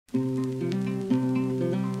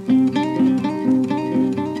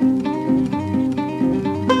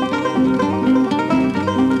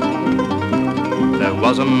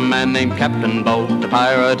man named Captain Bolt, a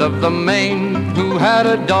pirate of the Main, who had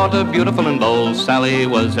a daughter beautiful and bold. Sally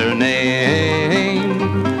was her name.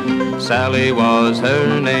 Sally was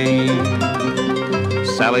her name.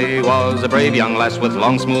 Sally was a brave young lass with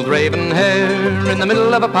long, smooth, raven hair. In the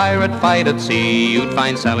middle of a pirate fight at sea, you'd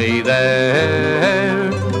find Sally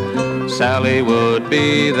there. Sally would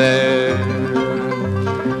be there.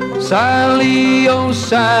 Sally, oh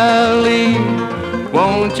Sally,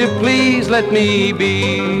 won't you please let me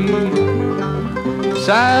be?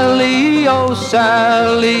 Sally, oh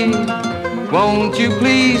Sally, won't you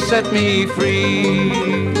please set me free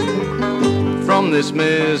from this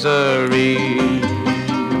misery?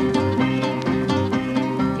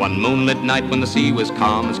 One moonlit night when the sea was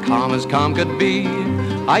calm as calm could be,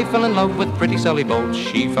 I fell in love with pretty Sally Bolt.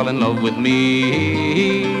 She fell in love with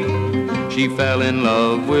me. She fell in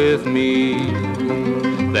love with me.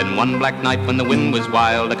 Then one black night when the wind was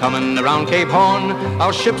wild, a-comin' around Cape Horn,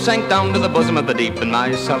 our ship sank down to the bosom of the deep, and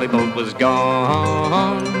my Sally Bolt was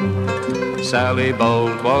gone. Sally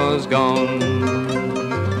Bolt was gone.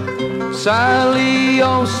 Sally,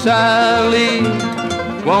 oh Sally,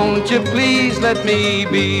 won't you please let me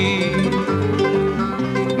be?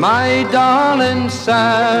 My darling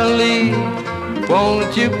Sally,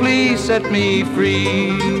 won't you please set me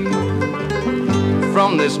free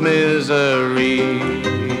from this misery?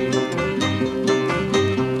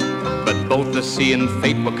 But both the sea and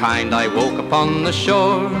fate were kind. I woke upon the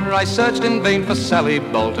shore. I searched in vain for Sally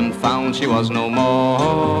Bolt and found she was no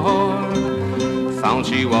more. Found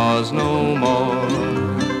she was no more.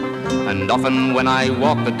 And often when I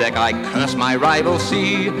walk the deck I curse my rival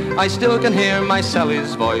sea. I still can hear my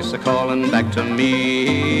Sally's voice a-calling back to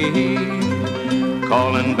me,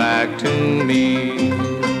 calling back to me.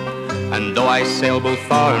 And though I sail both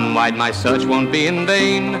far and wide, my search won't be in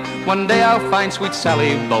vain. One day I'll find sweet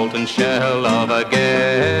Sally Bolt and share her love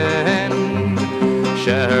again,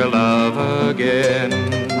 share her love again.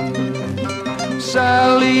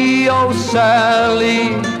 Sally, oh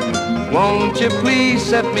Sally, won't you please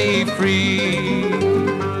set me free?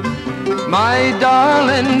 My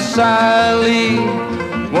darling Sally,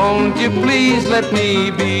 won't you please let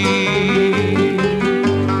me be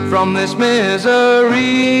from this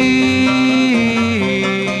misery?